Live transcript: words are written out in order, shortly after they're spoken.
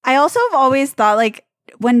I also have always thought, like,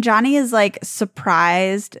 when Johnny is, like,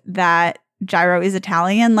 surprised that Gyro is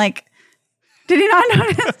Italian, like, did he not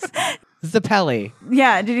notice? Zappelli.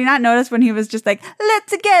 Yeah, did he not notice when he was just like,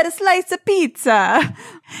 let's get a slice of pizza?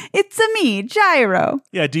 It's a me, Gyro.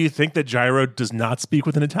 Yeah, do you think that Gyro does not speak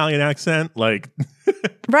with an Italian accent? Like,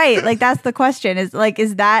 Right, like that's the question. Is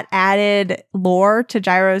that added lore to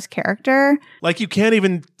Gyro's character? like you can't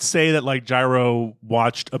even say that like Gyro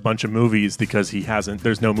watched a bunch of movies because he hasn't.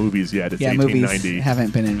 There's no movies yet. It's 1890. Movies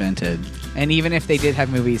haven't been invented. And even if they did have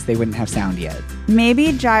movies, they wouldn't have sound yet.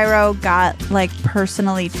 Maybe Gyro got like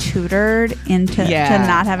personally tutored into to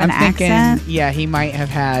not have an thinking, accent. Yeah, he might have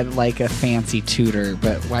had like a fancy tutor,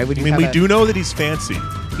 but why would you I mean, have we do know that he's fancy.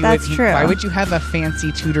 That's true. Why would you have a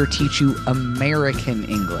fancy tutor teach you American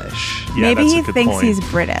English? Yeah, Maybe that's a he good thinks point. he's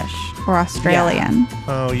British or Australian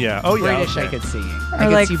Oh yeah. British, okay. I could see. or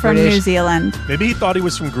like from New Zealand. Maybe he thought he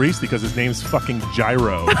was from Greece because his name's fucking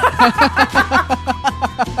Gyro.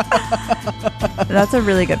 That's a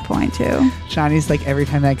really good point too. Johnny's like, every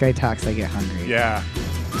time that guy talks, I get hungry. Yeah.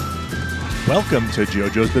 Welcome to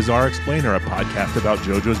JoJo's Bizarre Explainer, a podcast about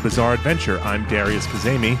JoJo's Bizarre Adventure. I'm Darius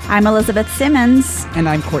Kazemi, I'm Elizabeth Simmons. And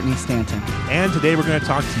I'm Courtney Stanton. and today we're going to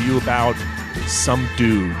talk to you about some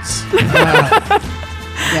dudes.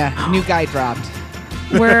 Yeah, new guy dropped.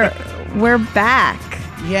 We're back.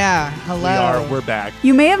 Yeah, hello. We're back.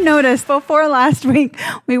 You may have noticed before last week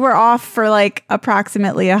we were off for like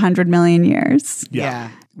approximately 100 million years. Yeah,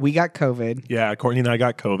 we got COVID. Yeah, Courtney and I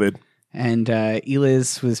got COVID. And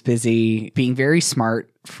Eliz was busy being very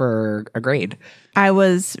smart for a grade. I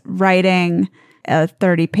was writing a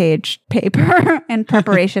 30-page paper in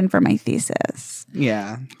preparation for my thesis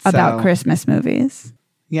Yeah. about Christmas movies.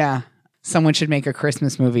 Yeah. Someone should make a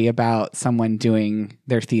Christmas movie about someone doing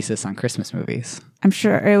their thesis on Christmas movies. I'm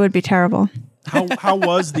sure it would be terrible. How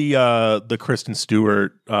was the Kristen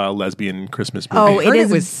Stewart lesbian Christmas movie? Oh, I heard it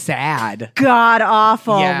is was sad. god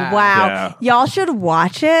awful. Yeah. Wow. Yeah. Y'all should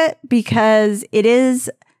watch it because it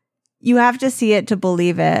is, you have to see it to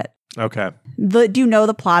believe it. Okay. Do you know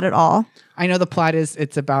the plot at all? I know the plot is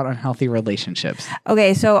it's about unhealthy relationships.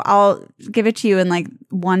 Okay, so I'll give it to you in like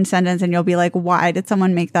one sentence and you'll be like, why did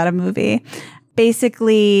someone make that a movie?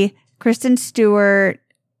 Basically, Kristen Stewart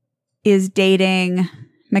is dating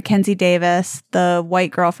Mackenzie Davis, the white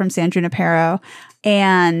girl from San Junipero.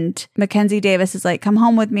 And Mackenzie Davis is like, come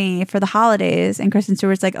home with me for the holidays. And Kristen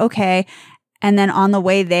Stewart's like, okay. And then on the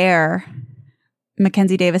way there,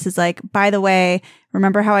 Mackenzie Davis is like, by the way,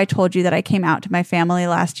 remember how I told you that I came out to my family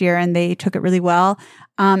last year and they took it really well?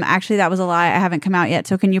 Actually, that was a lie. I haven't come out yet.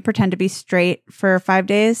 So can you pretend to be straight for 5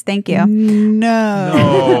 days? Thank you.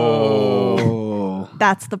 No.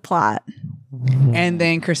 That's the plot. And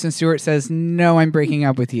then Kristen Stewart says, no, I'm breaking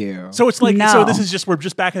up with you. So it's like, No. so this is just, we're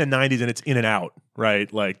just back in the 90s and it's in and out,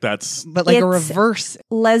 right? Like that's, But like a It's- reverse.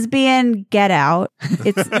 Lesbian Get Out.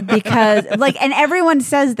 It's because, like, and everyone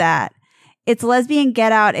says that. It's lesbian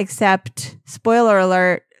Get Out, except, spoiler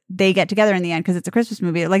alert, they get together in the end because it's a Christmas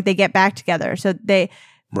movie. Like, they get back together. So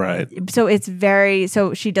right. so it's very,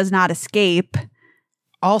 so she does not escape.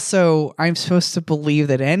 Also, I'm supposed to believe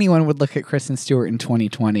that anyone would look at Kristen Stewart in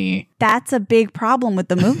 2020. That's a big problem with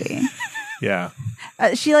the movie. Yeah.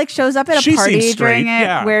 She like shows up at a She party seems during straight, it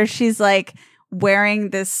yeah. where she's like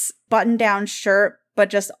wearing this button-down shirt,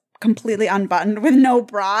 but just completely unbuttoned with no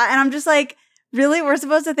bra. And I'm just like, really? We're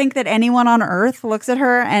supposed to think that anyone on earth looks at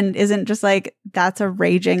her and isn't just like, that's a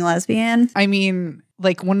raging lesbian? I mean,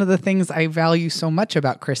 like one of the things I value so much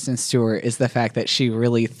about Kristen Stewart is the fact that she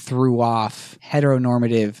really threw off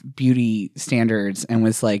heteronormative beauty standards and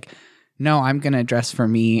was like, no, I'm going to dress for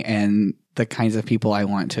me and the kinds of people I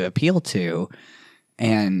want to appeal to.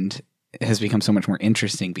 And it has become so much more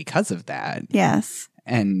interesting because of that. Yes.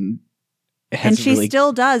 And And she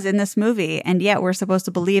still does in this movie. And yet we're supposed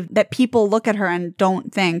to believe that people look at her and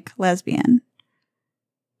don't think lesbian.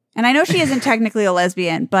 And I know she isn't technically a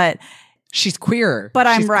lesbian, but she's queer. But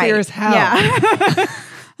I'm She's right. queer as hell. Yeah.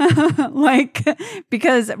 Like,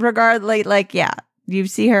 because regardless, like, yeah, you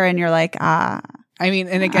see her and you're like, I mean,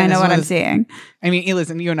 and again, I know it's what one of I'm those- seeing. I mean, Eliz,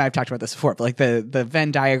 and you and I have talked about this before, but like the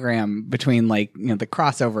Venn diagram between like, you know, the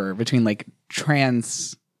crossover between like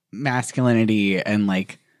trans masculinity and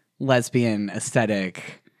like lesbian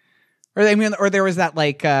aesthetic. Or I mean, or there was that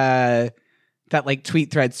like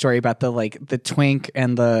tweet thread story about the twink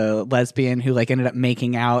and the lesbian who like ended up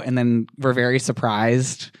making out and then were very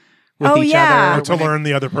surprised with each yeah. other. To learn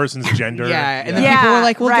the other person's gender. Yeah, and then people were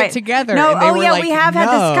like, we'll right. get together. No, and they were yeah, like, we have had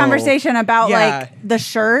no. this conversation about Yeah. like the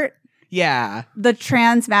shirt. Yeah. the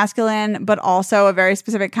trans masculine, but also a very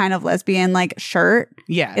specific kind of lesbian like shirt.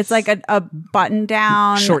 Yes. It's like a button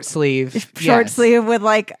down short sleeve. sleeve with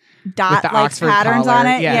like dot With the like Oxford patterns collar. on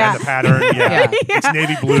it. Yeah. Yeah. The pattern, yeah. It's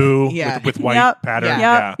navy blue Yeah. with white Yep. pattern.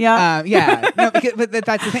 Yep. Yeah. Yep. Yeah. No, but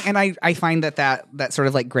that's the thing. And I find that sort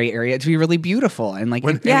of like gray area to be really beautiful. And like,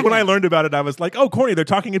 When I learned about it, I was like, "Oh, Courtney, they're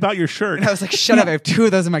talking about your shirt." and I was like, shut up. I have 2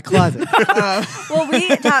 of those in my closet. Well,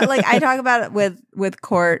 I talk about it with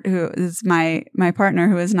Court, who is my partner,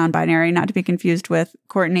 who is non-binary, not to be confused with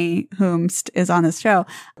Courtney, whom is on this show.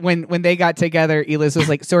 when they got together, Eliz was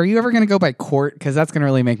like, so are you ever going to go by Court? Because that's going to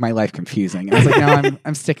really make my life confusing. And I was like, no,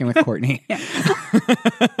 I'm sticking with Courtney.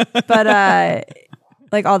 But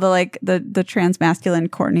like all the trans masculine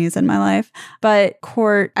Courtneys in my life. But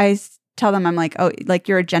Court, I tell them, I'm like, oh, like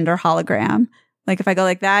you're a gender hologram. Like if I go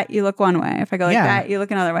like that, you look one way. If I go like that, you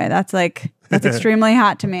look another way. That's extremely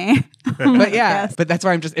hot to me. But Yes. but that's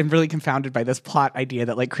why I'm really confounded by this plot idea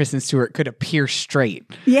that like Kristen Stewart could appear straight.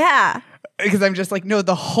 Yeah. Because I'm just like, no,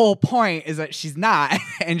 the whole point is that she's not.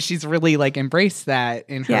 And she's really like embraced that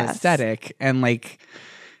in her aesthetic. And like,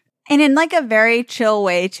 And in like a very chill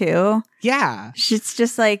way too. yeah. She's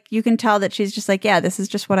just like, you can tell that she's just like, yeah, this is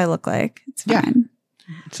just what I look like. It's fine.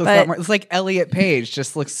 So it's like Elliot Page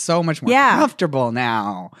just looks so much more comfortable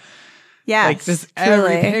now. Yeah. Like just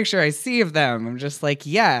every picture I see of them, I'm just like,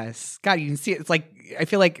 yes. God, you can see it. It's like, I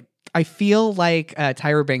feel like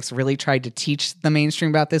Tyra Banks really tried to teach the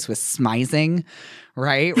mainstream about this with smizing,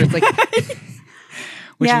 right? Where it's like,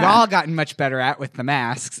 which we've all gotten much better at with the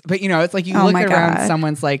masks. But, you know, it's like you look around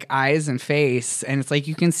someone's like eyes and face, and it's like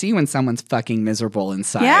you can see when someone's fucking miserable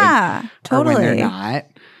inside. Yeah, totally. Or when they're not.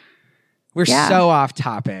 We're so off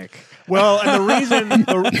topic. Well, and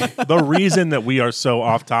the reason that we are so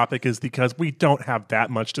off topic is because we don't have that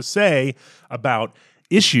much to say about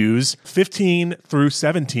issues 15 through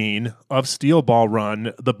 17 of Steel Ball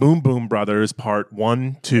Run, the Boom Boom Brothers, part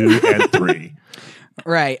 1, 2, and 3.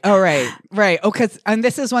 Right. Oh, right. Oh, and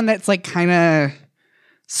this is one that's like kind of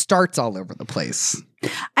starts all over the place.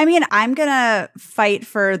 I mean, I'm going to fight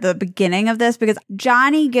for the beginning of this because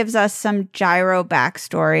Johnny gives us some Gyro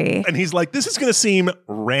backstory. And he's like, this is going to seem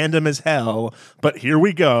random as hell, but here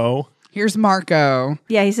we go. Here's Marco.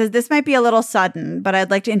 Yeah, he says, this might be a little sudden, but I'd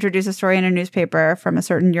like to introduce a story in a newspaper from a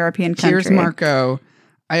certain European country. Here's Marco.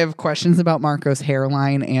 I have questions about Marco's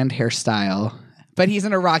hairline and hairstyle, but he's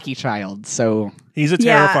an Iraqi child, so... He's a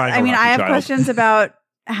terrifying I mean, Iraqi I have child. questions about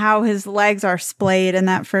how his legs are splayed in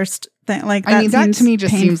that first thing. Like, that that to me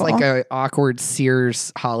just painful. seems like an awkward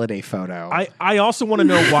Sears holiday photo. I also want to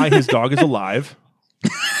know why his dog is alive.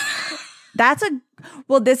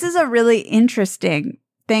 This is a really interesting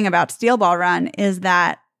thing about Steel Ball Run is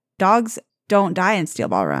that dogs don't die in Steel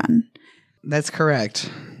Ball Run. That's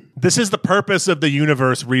correct. This is the purpose of the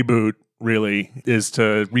universe reboot, really, is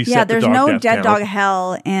to reset the dog there's no death dead count. dog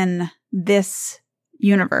hell in this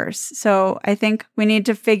universe. So I think we need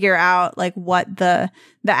to figure out like what the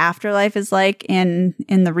afterlife is like in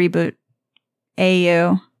the reboot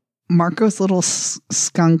AU. Marco's little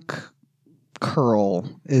skunk curl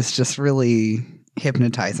is just really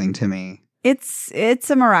hypnotizing to me. It's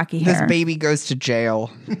a Meraki hair. This baby goes to jail.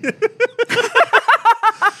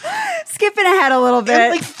 Skipping ahead a little bit.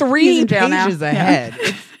 And like 3 jail now. pages ahead.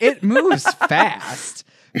 It moves fast.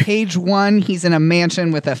 Page 1, he's in a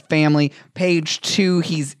mansion with a family. Page 2,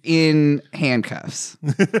 he's in handcuffs.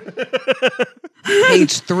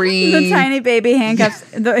 Page 3, the tiny baby handcuffs,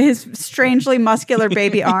 his strangely muscular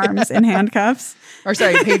baby arms in handcuffs. Or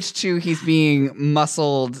sorry, page 2, he's being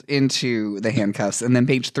muscled into the handcuffs. And then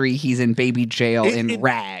page 3, he's in baby jail in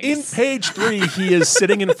rags. In page 3, he is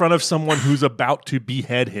sitting in front of someone who's about to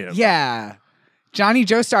behead him. Yeah. Johnny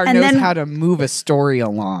Joestar knows how to move a story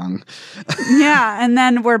along. Yeah, and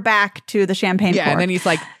then we're back to the champagne Yeah, cork. and then he's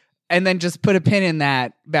like, and then just put a pin in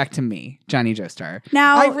that, back to me, Johnny Joestar.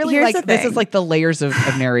 Now, I really here's like, the this thing. is like the layers of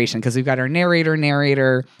narration, because we've got our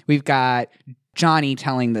narrator, we've got Johnny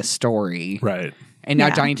telling the story. Right. And now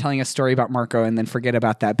Yeah. Johnny telling a story about Marco, and then forget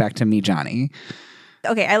about that, back to me, Johnny.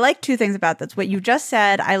 Okay, I like 2 things about this. What you just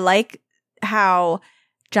said, I like how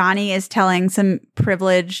Johnny is telling some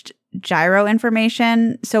privileged Gyro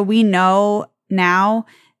information. So we know now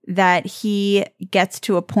that he gets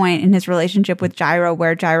to a point in his relationship with Gyro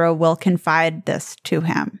where Gyro will confide this to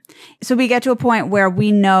him. So we get to a point where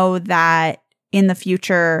we know that in the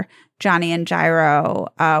future, Johnny and Gyro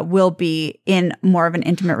will be in more of an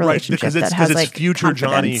intimate relationship because it's, that has like future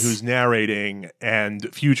Johnny confidence. who's narrating,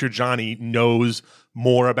 and future Johnny knows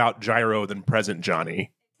more about Gyro than present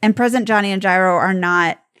Johnny. And present Johnny and Gyro are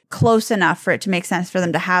not close enough for it to make sense for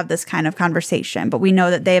them to have this kind of conversation. But we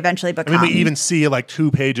know that they eventually become. I mean, we even see like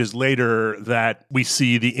 2 pages later that we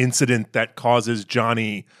see the incident that causes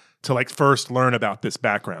Johnny to like first learn about this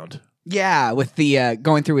background. Yeah, with the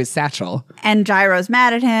going through his satchel. And Gyro's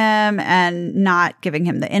mad at him and not giving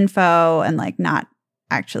him the info and like not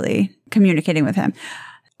actually communicating with him.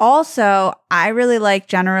 Also, I really like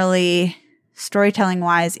generally storytelling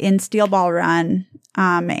wise in Steel Ball Run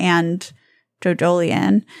and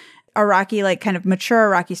JoJolion, Araki, like kind of mature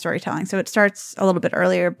Araki storytelling. So it starts a little bit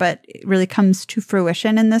earlier, but it really comes to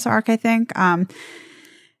fruition in this arc, I think.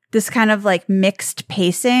 This kind of like mixed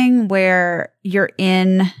pacing where you're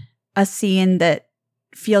in a scene that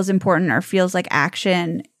feels important or feels like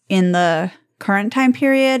action in the current time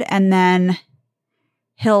period, and then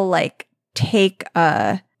he'll like take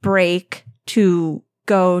a break to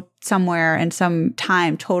go somewhere in some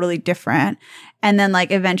time totally different, and then like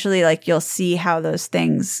eventually like you'll see how those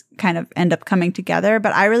things kind of end up coming together.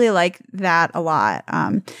 But I really like that a lot,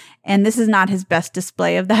 and this is not his best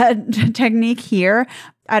display of that technique here.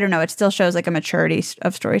 I don't know. It still shows like a maturity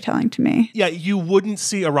of storytelling to me. Yeah, you wouldn't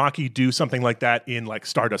see Araki do something like that in like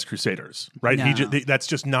Stardust Crusaders, right? No. That's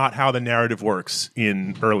just not how the narrative works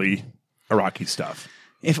in early Araki stuff.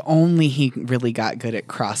 If only he really got good at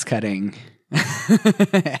cross-cutting.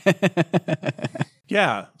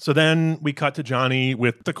 Yeah. So then we cut to Johnny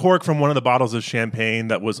with the cork from one of the bottles of champagne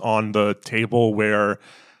that was on the table where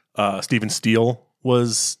Stephen Steele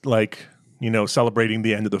was like, celebrating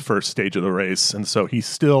the end of the first stage of the race. And so he's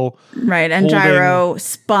still right. And Gyro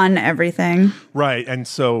spun everything. Right. And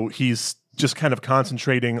so he's just kind of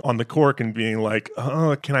concentrating on the cork and being like,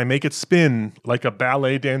 can I make it spin like a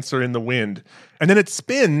ballet dancer in the wind? And then it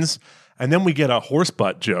spins, and then we get a horse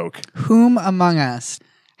butt joke. Whom among us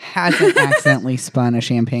hasn't accidentally spun a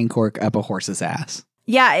champagne cork up a horse's ass?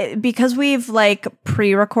 Yeah, because we've like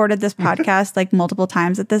pre-recorded this podcast like multiple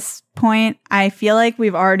times at this point, I feel like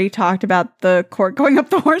we've already talked about the cork going up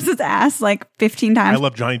the horse's ass like 15 times. I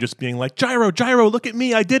love Johnny just being like, Gyro, look at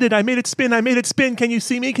me. I did it. I made it spin. Can you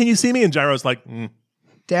see me? And Gyro's like,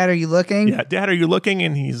 Dad, are you looking? Yeah, Dad, are you looking?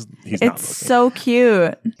 And he's not looking. It's so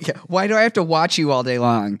cute. Yeah. Why do I have to watch you all day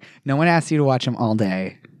long? No one asked you to watch him all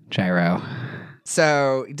day, Gyro.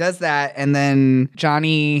 So he does that, and then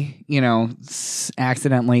Johnny,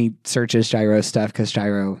 accidentally searches Gyro's stuff because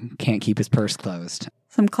Gyro can't keep his purse closed.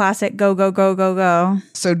 Some classic go, go, go, go, go.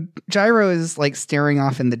 So Gyro is like staring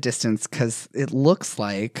off in the distance because it looks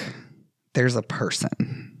like there's a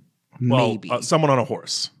person. Maybe. Someone on a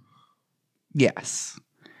horse. Yes.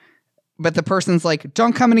 But the person's like,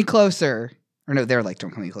 don't come any closer. Or no, they're like,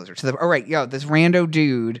 don't come any closer. This rando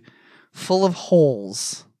dude full of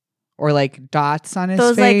holes. Or like dots on his face.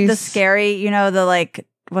 Those like the scary, the like,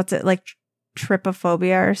 what's it, like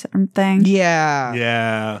trypophobia or something? Yeah.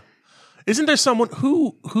 Yeah. Isn't there someone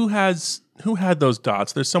who had those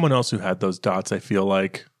dots? There's someone else who had those dots, I feel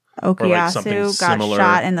like. Okuyasu got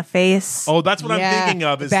shot in the face. Oh, that's what I'm thinking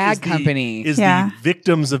of. Bad Company. The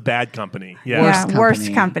victims of Bad Company. Yeah.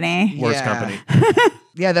 Worst company. Worst company.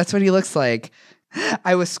 Yeah, that's what he looks like.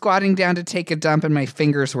 I was squatting down to take a dump and my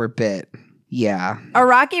fingers were bit. Yeah.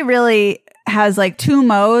 Araki really has like 2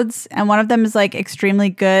 modes, and one of them is like extremely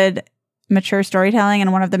good mature storytelling,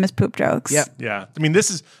 and one of them is poop jokes. Yep. Yeah.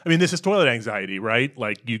 This is toilet anxiety, right?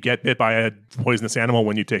 Like you get bit by a poisonous animal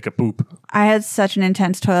when you take a poop. I had such an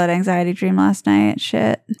intense toilet anxiety dream last night.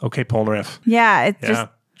 Shit. Okay, Polnareff. Yeah, it's just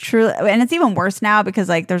truly, and it's even worse now because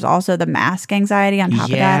like there's also the mask anxiety on top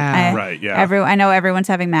of that. Right. Yeah. I know everyone's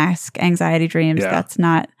having mask anxiety dreams. Yeah. That's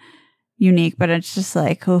not unique, but it's just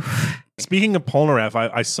like, oof. Speaking of Polnareff,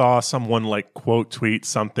 I saw someone like quote tweet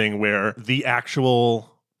something where the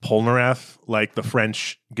actual Polnareff, like the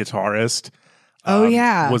French guitarist,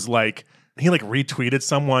 was like, he like retweeted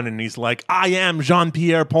someone and he's like, I am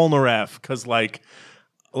Jean-Pierre Polnareff, because like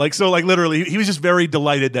literally he was just very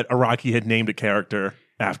delighted that Araki had named a character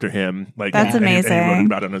after him. Like that's amazing. And he wrote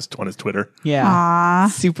about it on his Twitter. Yeah.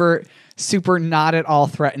 Aww. Super not at all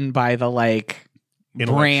threatened by the like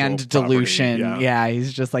brand dilution. Property, yeah,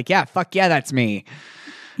 he's just like, yeah, fuck yeah, that's me.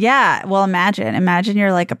 Yeah, well, imagine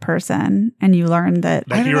you're like a person and you learn that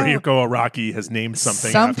Hirohiko Araki has named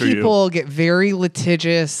something after you. Some people get very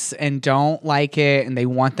litigious and don't like it, and they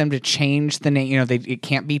want them to change the name. It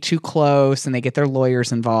can't be too close, and they get their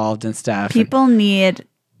lawyers involved and stuff. People need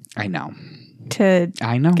to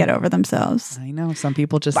get over themselves. I know. Some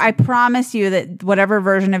people just... I promise you that whatever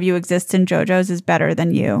version of you exists in JoJo's is better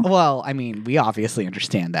than you. Well, we obviously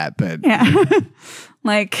understand that, but... Yeah.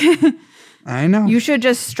 Like... I know. You should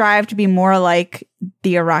just strive to be more like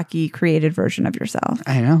the Araki created version of yourself.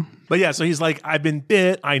 I know. But yeah, so he's like, I've been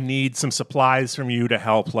bit. I need some supplies from you to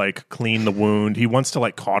help like clean the wound. He wants to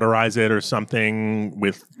like cauterize it or something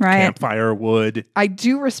with campfire wood. I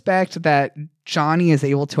do respect that Johnny is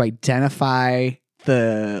able to identify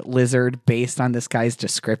the lizard based on this guy's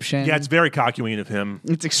description. Yeah, it's very Cockeween of him.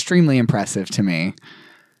 It's extremely impressive to me.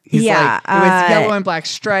 He's Yeah, like, it was yellow and black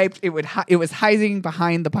striped. It was hiding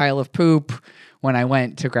behind the pile of poop when I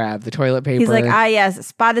went to grab the toilet paper. He's like, yes,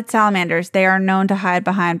 spotted salamanders. They are known to hide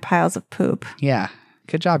behind piles of poop. Yeah.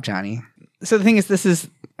 Good job, Johnny. So the thing is, this is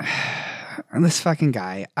this fucking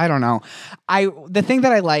guy. I don't know. The thing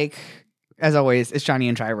that I like, as always, is Johnny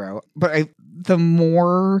and Gyro. But the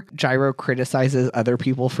more Gyro criticizes other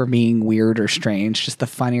people for being weird or strange, just the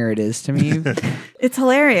funnier it is to me. It's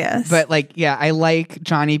hilarious. But like, yeah, I like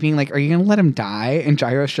Johnny being like, are you going to let him die? And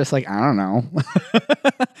Gyro's just like, I don't know.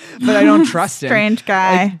 But I don't trust him. Strange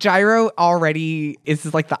guy. Like, Gyro already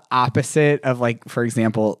is like the opposite of like, for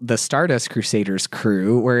example, the Stardust Crusaders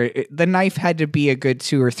crew, where the knife had to be a good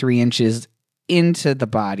 2 or 3 inches into the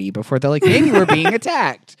body before they're like, maybe we're being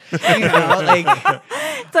attacked. You know, like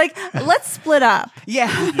it's like, let's split up.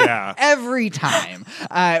 Yeah. Every time.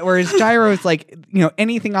 Whereas Gyro's like,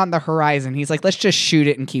 anything on the horizon, he's like, let's just shoot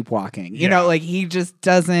it and keep walking. You know, like he just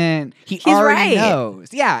doesn't, he's already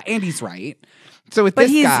knows. Yeah, and he's right. So with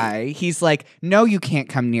this guy, he's like, no, you can't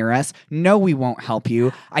come near us. No, we won't help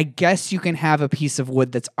you. I guess you can have a piece of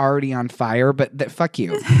wood that's already on fire, but fuck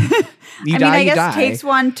you. I guess it takes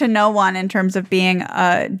one to know one in terms of being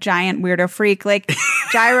a giant weirdo freak. Like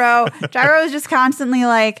Gyro is just constantly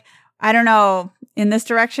like, I don't know, in this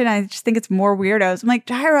direction. I just think it's more weirdos. I'm like,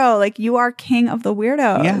 Gyro, like you are king of the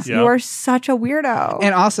weirdos. Yeah. You are such a weirdo.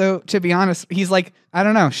 And also, to be honest, he's like, I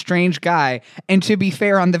don't know, strange guy. And to be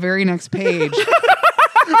fair, on the very next page,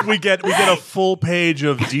 we get a full page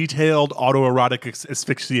of detailed autoerotic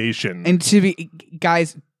asphyxiation. And to be,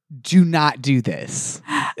 guys, do not do this.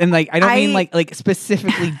 And like, I don't mean like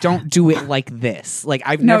specifically don't do it like this. Like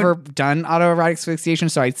I've never done autoerotic asphyxiation,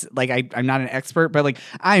 so I'm not an expert, but like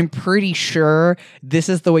I'm pretty sure this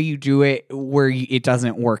is the way you do it where it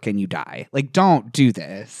doesn't work and you die. Like don't do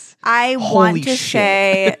this. I want to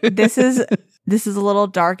say this is a little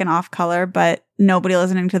dark and off color, but nobody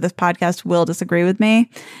listening to this podcast will disagree with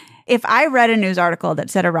me. If I read a news article that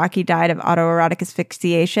said Iraqi died of autoerotic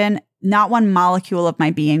asphyxiation, not one molecule of my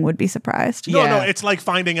being would be surprised. No, it's like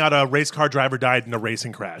finding out a race car driver died in a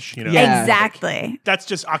racing crash. You know, exactly. That's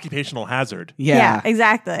just occupational hazard. Yeah,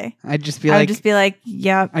 exactly. I'd just be like,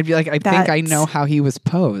 yep. I'd be like, I think I know how he was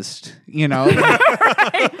posed. You know,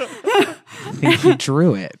 I think he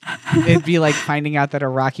drew it. It'd be like finding out that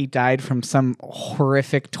Iraqi died from some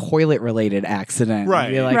horrific toilet-related accident. Right.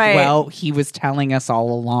 You'd be like, well, he was telling us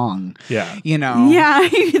all along. Yeah. You know? Yeah,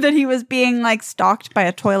 that he was being like stalked by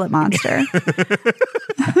a toilet monster.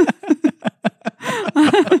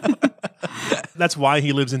 That's why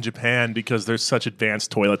he lives in Japan, because there's such advanced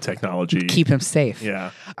toilet technology. Keep him safe.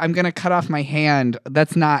 Yeah. I'm going to cut off my hand.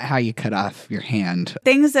 That's not how you cut off your hand.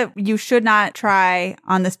 Things that you should not try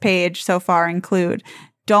on this page so far include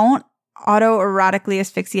don't autoerotically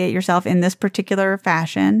asphyxiate yourself in this particular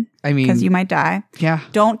fashion. I mean, because you might die. Yeah.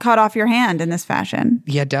 Don't cut off your hand in this fashion.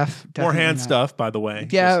 Yeah, definitely. More hand stuff, by the way.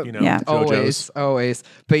 Yeah. Just, Always.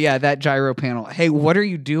 But yeah, that gyro panel. Hey, what are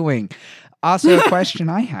you doing? Also, a question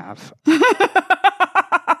I have.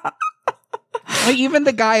 Like, even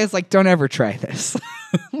the guy is like, don't ever try this.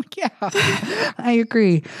 Like, yeah, I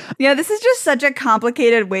agree. Yeah, this is just such a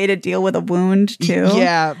complicated way to deal with a wound, too.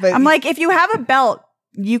 Yeah. But I'm like, if you have a belt,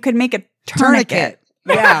 you could make a tourniquet.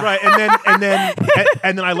 Yeah. Right. And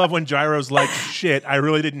then I love when Gyro's like, shit, I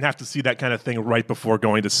really didn't have to see that kind of thing right before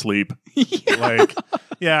going to sleep. Yeah. Like,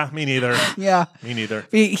 yeah, me neither. Yeah. Me neither.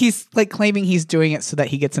 He's like claiming he's doing it so that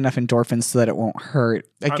he gets enough endorphins so that it won't hurt.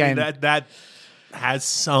 Again, I mean, that has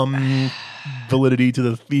some validity to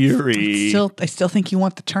the theory. I still think you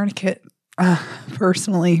want the tourniquet,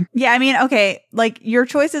 personally. Yeah, I mean, okay, like your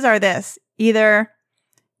choices are this. Either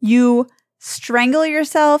you strangle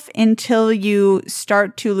yourself until you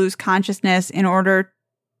start to lose consciousness in order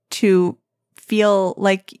to feel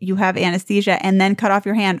like you have anesthesia and then cut off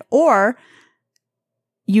your hand, or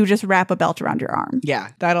you just wrap a belt around your arm. Yeah,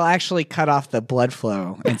 that'll actually cut off the blood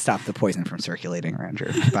flow and stop the poison from circulating around your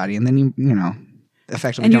body. And then you know,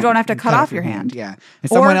 effectively and you don't have to cut off your hand. Yeah. And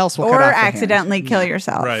someone else will cut off the hand. Or accidentally kill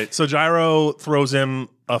yourself. Right. So Gyro throws him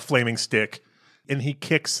a flaming stick and he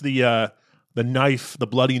kicks the knife, the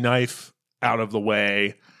bloody knife, out of the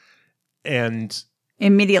way and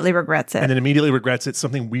immediately regrets it. And then immediately regrets it.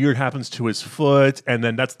 Something weird happens to his foot. And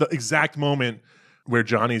then that's the exact moment where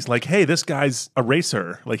Johnny's like, hey, this guy's a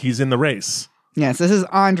racer. Like, he's in the race. Yes, this is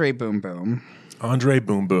Andre Boom Boom. Andre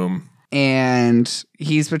Boom Boom. And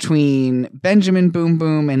he's between Benjamin Boom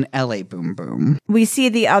Boom and L.A. Boom Boom. We see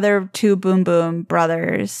the other two Boom Boom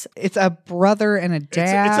brothers. It's a brother and a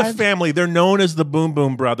dad. It's a family. They're known as the Boom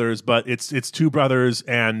Boom brothers, but it's two brothers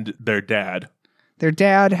and their dad. Their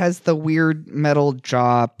dad has the weird metal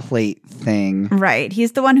jaw plate thing. Right.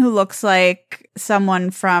 He's the one who looks like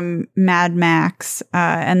someone from Mad Max.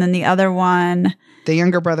 And then the other one. The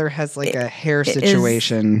younger brother has like a hair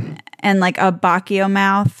situation. And like a Bacchio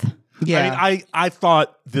mouth. Yeah. I mean, I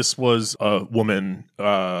thought this was a woman,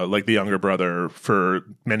 like the younger brother, for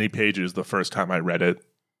many pages the first time I read it.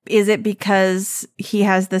 Is it because he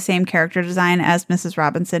has the same character design as Mrs.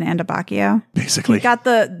 Robinson and Abacchio? Basically, He got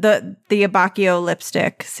the Abacchio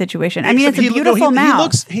lipstick situation. I mean, it's a beautiful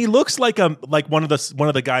mouth. He looks like one of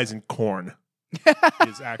the guys in Korn.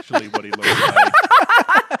 Is actually what he looks like.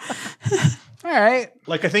 All right.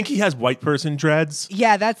 Like, I think he has white person dreads.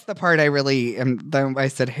 Yeah, that's the part I really I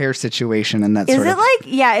said hair situation and that Is sort it of. like,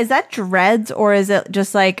 yeah, is that dreads or is it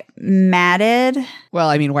just like matted? Well,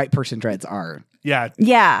 I mean, white person dreads are. Yeah.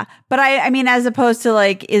 Yeah. But I mean, as opposed to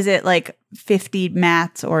like, is it like 50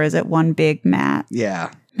 mats or is it one big mat?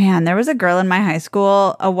 Yeah. Man, there was a girl in my high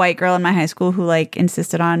school, a white girl in my high school who like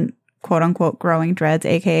insisted on quote unquote growing dreads,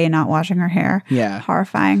 aka not washing her hair. Yeah.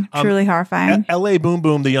 Horrifying. Truly horrifying. L.A. Boom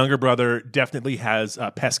Boom, the younger brother, definitely has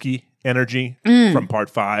pesky energy from part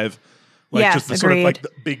 5. Like, Yes, just the sort of agreed. like the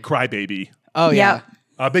big crybaby. Oh, yeah. Yep.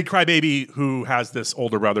 A big crybaby who has this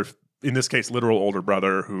older brother, in this case, literal older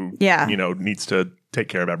brother who, Yeah. needs to take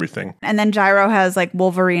care of everything. And then Gyro has like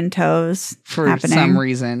Wolverine toes For happening. some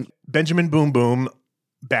reason. Benjamin Boom Boom,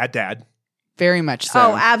 bad dad. Very much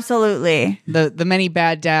so. Oh, absolutely. The many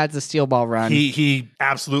bad dads of Steel Ball Run. He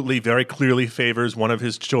absolutely very clearly favors one of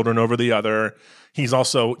his children over the other. He's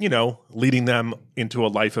also, leading them into a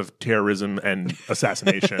life of terrorism and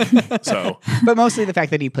assassination. So but mostly the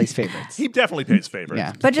fact that he plays favorites. he definitely pays favorites.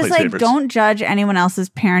 Yeah. But just Plays like, favorites. don't judge anyone else's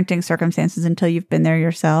parenting circumstances until you've been there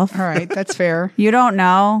yourself. All right, that's fair. You don't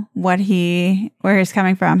know where he's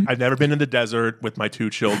coming from. I've never been in the desert with my 2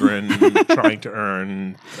 children trying to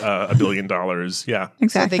earn $1 billion. Yeah.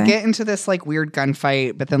 Exactly. So they get into this like weird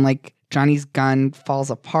gunfight, but then like Johnny's gun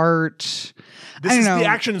falls apart. I don't know. The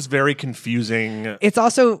action is very confusing. It's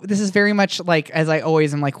also, this is very much like, as I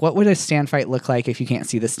always am like, what would a stand fight look like if you can't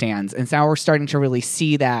see the stands? And so now we're starting to really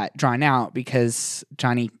see that drawn out because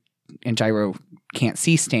Johnny and Gyro can't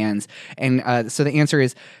see stands. And so the answer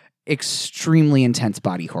is extremely intense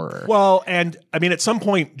body horror. Well, and I mean, at some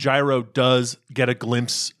point, Gyro does get a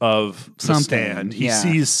glimpse of the Something, stand. He yeah.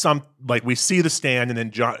 sees we see the stand, and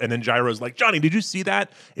then Gyro's like, Johnny, did you see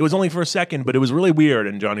that? It was only for a second, but it was really weird.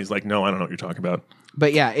 And Johnny's like, no, I don't know what you're talking about.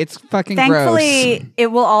 But yeah, it's fucking Thankfully, gross. it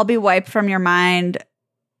will all be wiped from your mind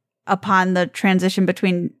upon the transition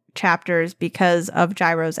between chapters because of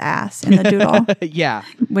Gyro's ass in the doodle, Yeah.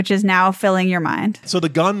 which is now filling your mind. So the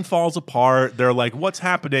gun falls apart. They're like, what's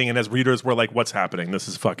happening? And as readers, we're like, what's happening? This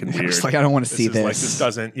is fucking weird. It's like, I don't want to see is like, this. this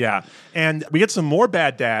doesn't, yeah. And we get some more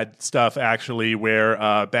bad dad stuff, actually, where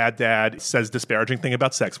bad dad says disparaging thing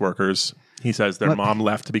about sex workers. He says their mom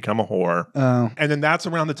left to become a whore. Oh. And then that's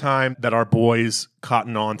around the time that our boys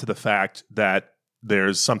cotton on to the fact that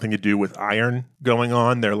there's something to do with iron going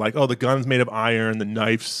on. They're like, oh, the gun's made of iron, the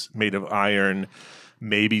knife's made of iron.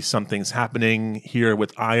 Maybe something's happening here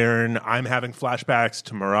with iron. I'm having flashbacks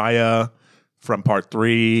to Mariah from part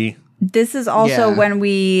 3. This is also Yeah. when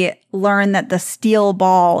we learn that the steel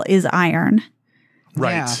ball is iron.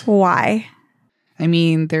 Right. Yeah. Why? I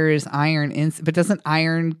mean, there is iron but doesn't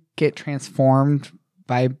iron get transformed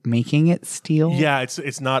by making it steel? Yeah,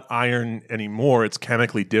 it's not iron anymore. It's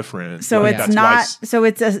chemically different. So Like, it's that's why not. So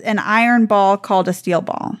it's an iron ball called a steel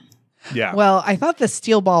ball. yeah. Well, I thought the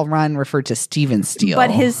Steel Ball Run referred to Steven Steel.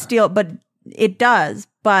 But his steel, but it does.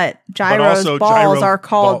 But Gyro's also balls Gyro are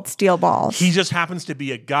called ball- steel balls. He just happens to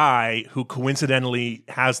be a guy who coincidentally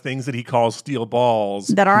has things that he calls steel balls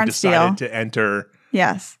That who aren't decided steel. to enter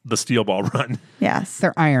Yes. the Steel Ball Run. Yes.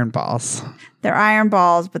 they're iron balls. They're iron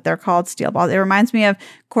balls, but they're called steel balls. It reminds me of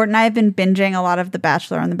Court and I have been binging a lot of The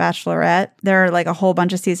Bachelor and The Bachelorette. There are like a whole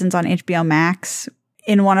bunch of seasons on HBO Max.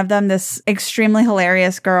 In one of them, this extremely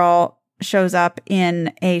hilarious girl shows up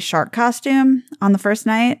in a shark costume on the first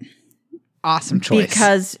night Awesome choice.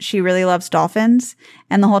 because she really loves dolphins.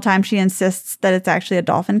 And the whole time she insists that it's actually a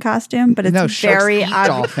dolphin costume, but it's No, sharks very eat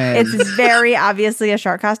dolphins. It's very obviously a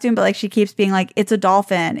shark costume, but like she keeps being like, it's a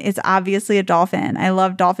dolphin. It's obviously a dolphin. I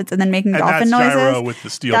love dolphins. And then making And dolphin that's noises. Gyro with the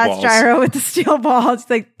steel That's balls. Gyro with the steel balls.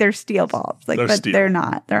 Like they're steel balls. Like, They're but steel. they're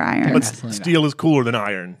not. They're iron. But Absolutely not. steel is cooler than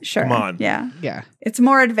iron. Sure. Come on. Yeah. yeah. It's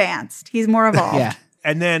more advanced. He's more evolved. Yeah.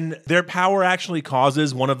 And then their power actually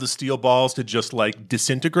causes one of the steel balls to just like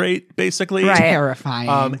disintegrate, basically. Right.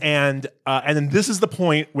 Terrifying. And then this is the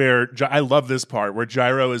point where I love this part where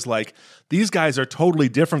Gyro is like, these guys are totally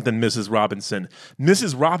different than Mrs. Robinson.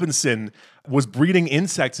 Mrs. Robinson was breeding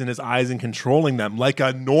insects in his eyes and controlling them like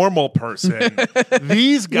a normal person.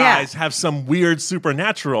 These guys have some weird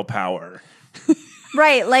supernatural power.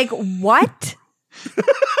 Right. Like, what?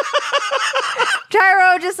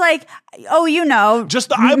 Gyro just like, oh, you know, Just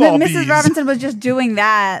the eyeball Mrs. bees. Robinson was just doing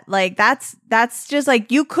that. Like, that's just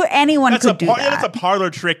like anyone could do that. That's a parlor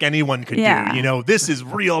trick anyone could do. You know, this is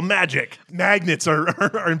real magic. Magnets are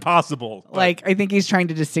impossible. But Like, I think he's trying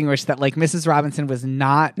to distinguish that, like, Mrs. Robinson was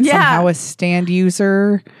not somehow a stand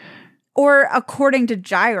user. Or according to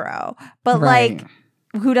Gyro, but Right.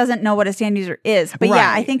 like, who doesn't know what a stand user is? But yeah,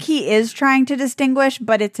 I Right. think he is trying to distinguish,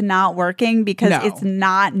 but it's not working because No. it's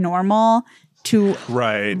not normal to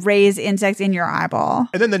right. raise insects in your eyeball.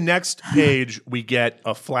 And then the next page, we get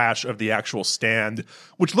a flash of the actual stand,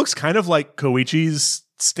 which looks kind of like Koichi's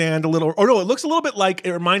stand a little. Or no, it looks a little bit like,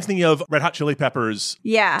 it reminds me of Red Hot Chili Peppers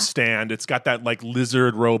Yeah. stand. It's got that like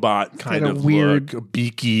lizard robot kind got a of weird- look,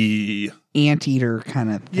 beaky. Anteater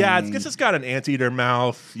kind of thing. Yeah, I guess it's got an anteater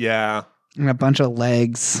mouth. Yeah. And a bunch of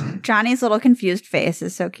legs. Johnny's little confused face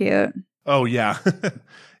is so cute. Oh, yeah.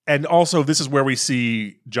 And also, this is where we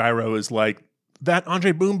see Gyro is like, that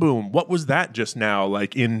Andre Boom Boom, what was that just now?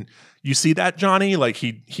 Like you see that, Johnny? Like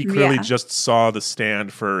he clearly Yeah. just saw the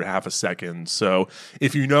stand for half a second. So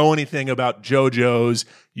if you know anything about JoJo's,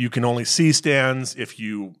 you can only see stands if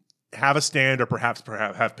you have a stand or perhaps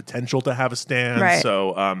have potential to have a stand. Right.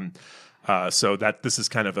 So that this is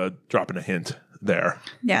kind of a drop in a hint there.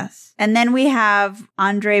 Yes. And then we have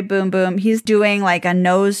Andre Boom Boom. He's doing like a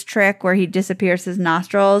nose trick where he disappears his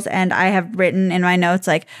nostrils. And I have written in my notes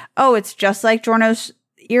like, oh, it's just like Jorno's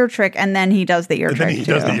ear trick. And then he does the ear And trick then he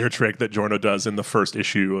too. does the ear trick that Jorno does in the first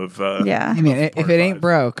issue of Yeah. I mean, if Part it ain't 5.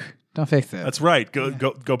 broke, don't fix it. That's right.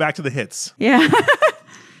 Go back to the hits. Yeah.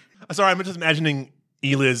 Sorry, I'm just imagining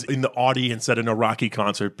Eliz in the audience at an Iraqi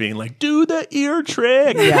concert being like, do the ear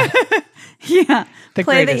trick. yeah. Yeah. The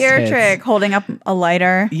Play the greatest ear hits. trick, holding up a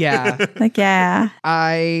lighter. Yeah. Like, yeah.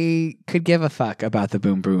 I could give a fuck about the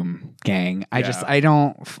Boom Boom gang. Yeah. I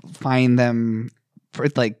don't find them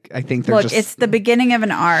like, I think they're Look, just it's the beginning of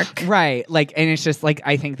an arc. right. Like, and it's just like,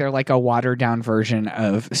 I think they're like a watered down version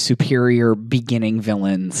of superior beginning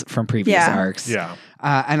villains from previous Yeah. arcs. Yeah.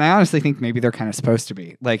 And I honestly think maybe they're kind of supposed to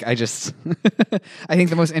be. Like, I just, I think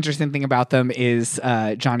the most interesting thing about them is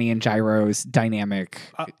Johnny and Gyro's dynamic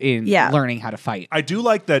in learning how to fight. I do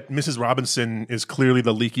like that Mrs. Robinson is clearly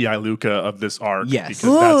the leaky eye Luca of this arc. Yes.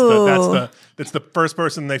 Because that's the first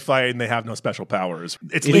person they fight and they have no special powers.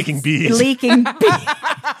 It's leaking bees. Leaking bees.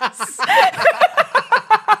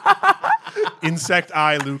 Insect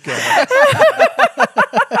eye Luca.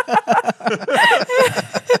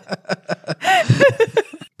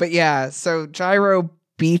 But yeah, so Gyro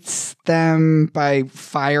beats them by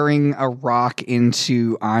firing a rock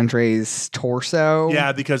into Andre's torso.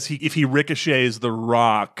 Yeah, because if he ricochets the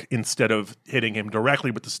rock instead of hitting him directly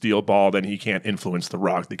with the steel ball, then he can't influence the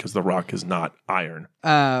rock because the rock is not iron.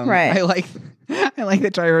 Right. I like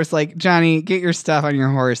that Gyro's like, Johnny, get your stuff on your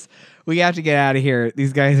horse. We have to get out of here.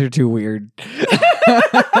 These guys are too weird.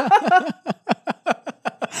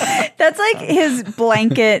 That's like his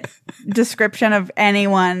blanket description of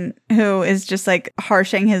anyone who is just like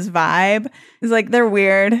harshing his vibe. He's like, they're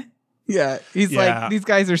weird. Yeah. He's Yeah. like, these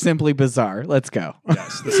guys are simply bizarre. Let's go.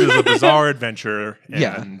 Yes, this is a bizarre adventure,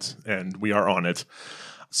 Yeah. and we are on it.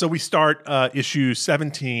 So we start issue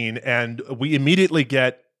 17, and we immediately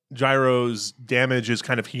get Gyro's damage is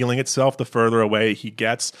kind of healing itself the further away he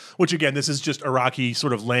gets, which again, this is just Araki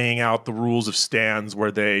sort of laying out the rules of stands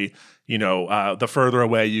where they, the further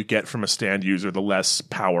away you get from a stand user, the less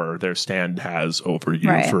power their stand has over you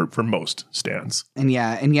Right. for most stands. And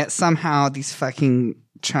yet somehow these fucking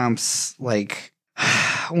chumps like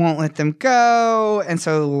won't let them go. And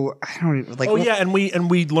so I don't even like. Oh yeah, and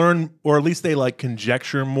we learn, or at least they like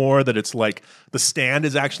conjecture more that it's like the stand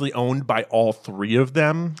is actually owned by all three of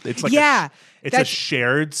them. It's like it's a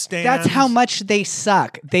shared stand. That's how much they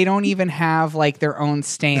suck. They don't even have like their own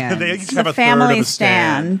stand. They each It's have a a third family of a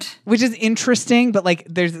stand. Which is interesting, but like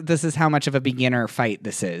this is how much of a beginner fight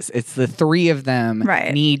this is. It's the three of them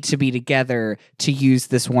Right. need to be together to use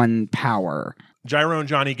this one power. Gyro and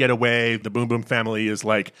Johnny get away. The Boom Boom family is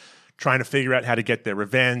like trying to figure out how to get their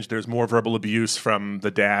revenge. There's more verbal abuse from the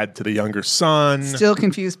dad to the younger son. Still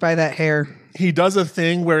confused by that hair. He does a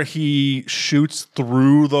thing where he shoots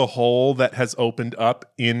through the hole that has opened up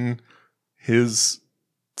in his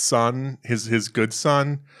son, his good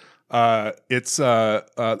son. It's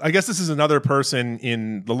I guess this is another person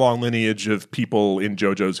in the long lineage of people in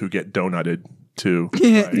JoJo's who get donutted too.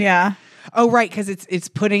 Right? Yeah. Oh, right, because it's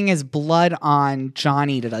putting his blood on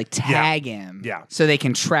Johnny to like tag him, so they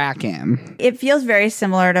can track him. It feels very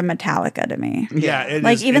similar to Metallica to me. Yeah, it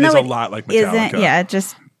Like is, even it is though a lot like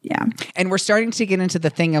Metallica. And we're starting to get into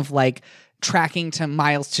the thing of like tracking to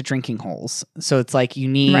miles to drinking holes. So it's like you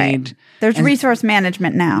need Right. There's resource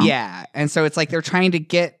management now. Yeah. And so it's like they're trying to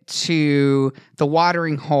get to the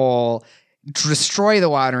watering hole, destroy the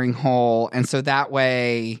watering hole, and so that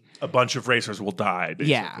way a bunch of racers will die,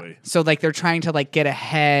 basically. Yeah. So like they're trying to like get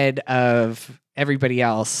ahead of everybody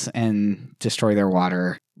else and destroy their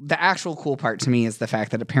water. The actual cool part to me is the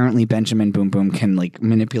fact that apparently Benjamin Boom Boom can like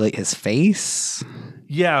manipulate his face.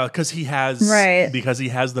 Yeah, because he has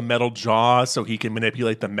the metal jaw, so he can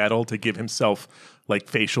manipulate the metal to give himself like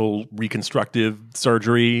facial reconstructive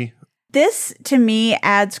surgery. This, to me,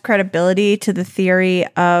 adds credibility to the theory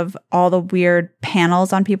of all the weird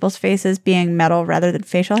panels on people's faces being metal rather than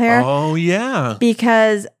facial hair. Oh, yeah.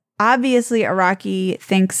 Because obviously Araki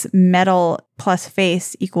thinks metal plus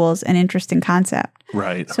face equals an interesting concept.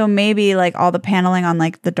 Right. So maybe like all the paneling on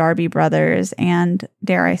like the Darby brothers and,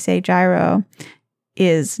 dare I say, Gyro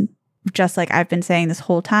is just like I've been saying this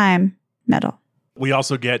whole time, metal. We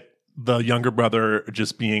also get the younger brother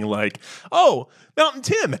just being like, oh, Mountain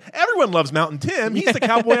Tim. Everyone loves Mountain Tim. He's the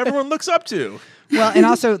cowboy everyone looks up to. Well, and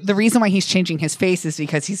also the reason why he's changing his face is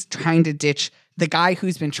because he's trying to ditch the guy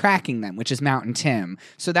who's been tracking them, which is Mountain Tim.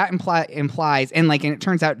 So that implies, and it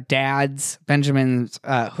turns out Benjamin's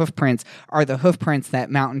hoof prints are the hoof prints that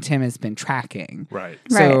Mountain Tim has been tracking. Right.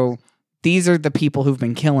 So these are the people who've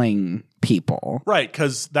been killing people. Right,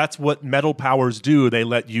 because that's what metal powers do. They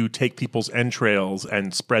let you take people's entrails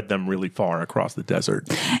and spread them really far across the desert.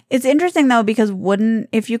 It's interesting, though, because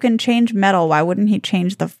if you can change metal, why wouldn't he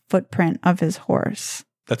change the footprint of his horse?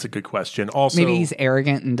 That's a good question. Also, maybe he's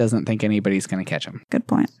arrogant and doesn't think anybody's going to catch him. Good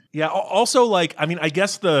point. Yeah. Also, I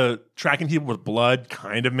guess the tracking people with blood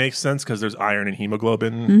kind of makes sense because there's iron and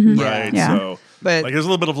hemoglobin, right? Yeah. So, but there's a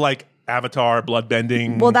little bit of Avatar blood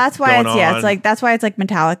bending. Well, that's why that's why it's like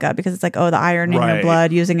Metallica, because it's like, oh, the iron in your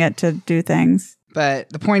blood, using it to do things. But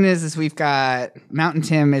the point is we've got Mountain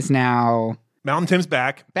Tim is now Mountain Tim's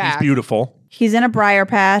back. He's beautiful. He's in a briar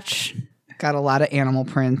patch. Got a lot of animal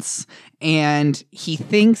prints, and he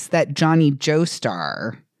thinks that Johnny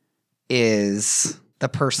Joestar is the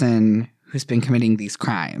person who's been committing these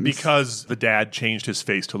crimes. Because the dad changed his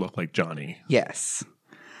face to look like Johnny. Yes.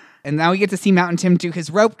 And now we get to see Mountain Tim do his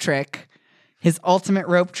rope trick, his ultimate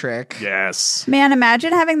rope trick. Yes. Man,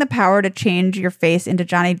 imagine having the power to change your face into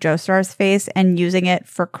Johnny Joestar's face and using it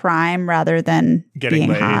for crime rather than getting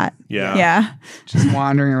being laid. hot. Yeah. Just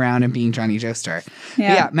wandering around and being Johnny Joestar.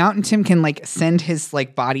 Yeah, Mountain Tim can send his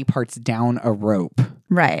body parts down a rope.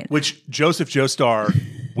 Right. Which Joseph Joestar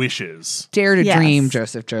wishes. Dare to dream,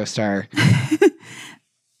 Joseph Joestar.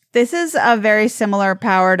 This is a very similar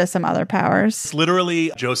power to some other powers. It's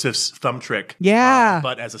literally Joseph's thumb trick. Yeah.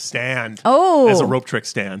 But as a stand. Oh. As a rope trick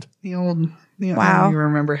stand. Wow. You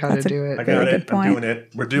remember how to do it. I got it. I'm doing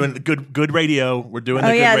it. We're doing the good radio. We're doing the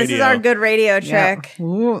good radio. Oh, yeah. This is our good radio trick. Yeah.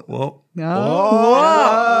 Whoa. Whoa.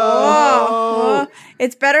 Whoa.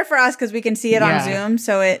 It's better for us because we can see it on Zoom.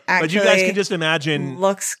 So it actually. But you guys can just imagine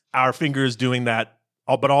looks our fingers doing that,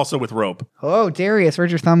 but also with rope. Oh, Darius,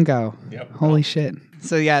 where'd your thumb go? Yep. Holy shit.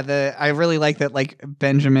 So yeah, I really like that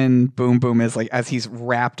Benjamin Boom Boom is as he's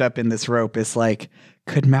wrapped up in this rope is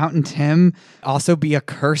could Mountain Tim also be a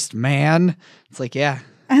cursed man? It's yeah.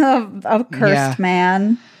 I love a cursed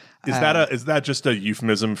man. Is that just a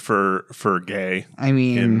euphemism for gay? I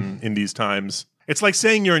mean, in these times, it's like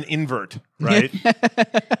saying you're an invert, right?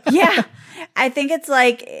 Yeah. I think it's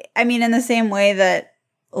in the same way that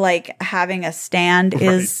having a stand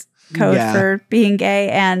is code for being gay,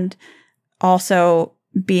 and also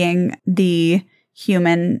being the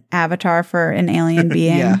human avatar for an alien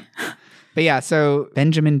being. Yeah. But yeah, so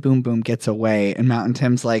Benjamin Boom Boom gets away, and Mountain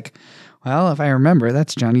Tim's well, if I remember,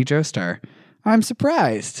 that's Johnny Joestar. I'm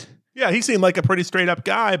surprised. Yeah, he seemed like a pretty straight up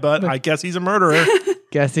guy, but I guess he's a murderer.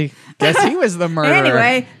 Guess he was the murderer.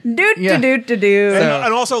 Anyway, do.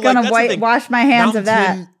 And also, gonna wash my hands of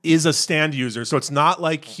that. Tim is a stand user, so it's not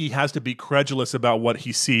like he has to be credulous about what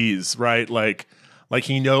he sees, right? Like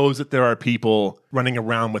he knows that there are people running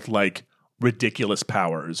around with ridiculous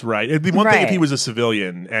powers, right? It'd be one thing if he was a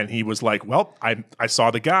civilian and he was well, I saw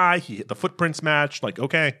the guy, the footprints matched,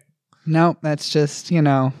 okay. No, that's just,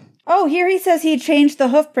 Oh, here he says he changed the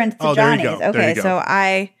hoof prints to Johnny's. There you go.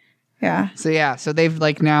 Okay, So So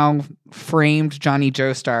they've now framed Johnny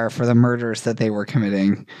Joestar for the murders that they were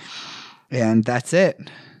committing. And that's it.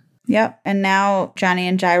 Yep. And now Johnny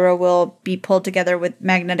and Gyro will be pulled together with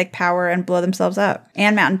magnetic power and blow themselves up.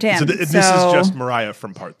 And Mountain Tim. So this is just Mariah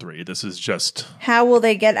from part 3. This is just... How will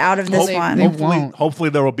they get out of this one? Hopefully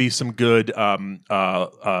there will be some good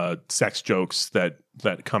sex jokes that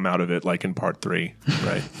come out of it, like in part 3,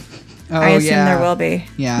 right? I assume there will be.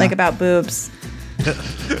 Yeah. Like about boobs.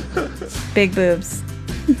 Big boobs.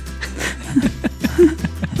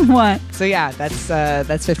 What? So yeah,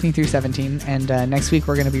 that's 15 through 17, and next week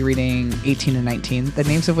we're going to be reading 18 and 19, the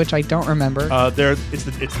names of which I don't remember. It's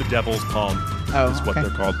the Devil's Palm. Oh, is what okay.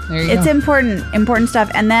 they're called. There you It's go. important stuff.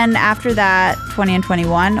 And then after that, 20 and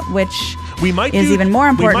 21, which We might is even more We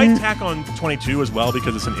important. might tack on 22 as well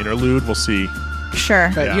because it's an interlude. We'll see.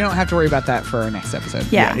 Sure. But Yeah. you don't have to worry about that for our next episode.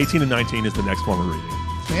 Yeah. 18 and 19 is the next one we're reading.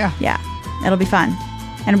 So yeah. Yeah. It'll be fun.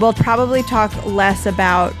 And we'll probably talk less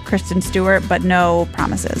about Kristen Stewart, but no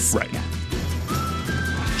promises. Right.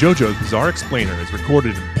 JoJo's Bizarre Explainer is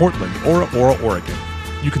recorded in Portland, Ora, Oregon.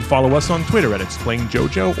 You can follow us on Twitter at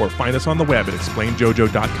ExplainJojo or find us on the web at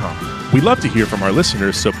explainjojo.com. We love to hear from our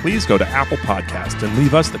listeners, so please go to Apple Podcast and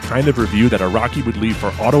leave us the kind of review that a Rocky would leave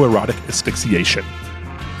for autoerotic asphyxiation.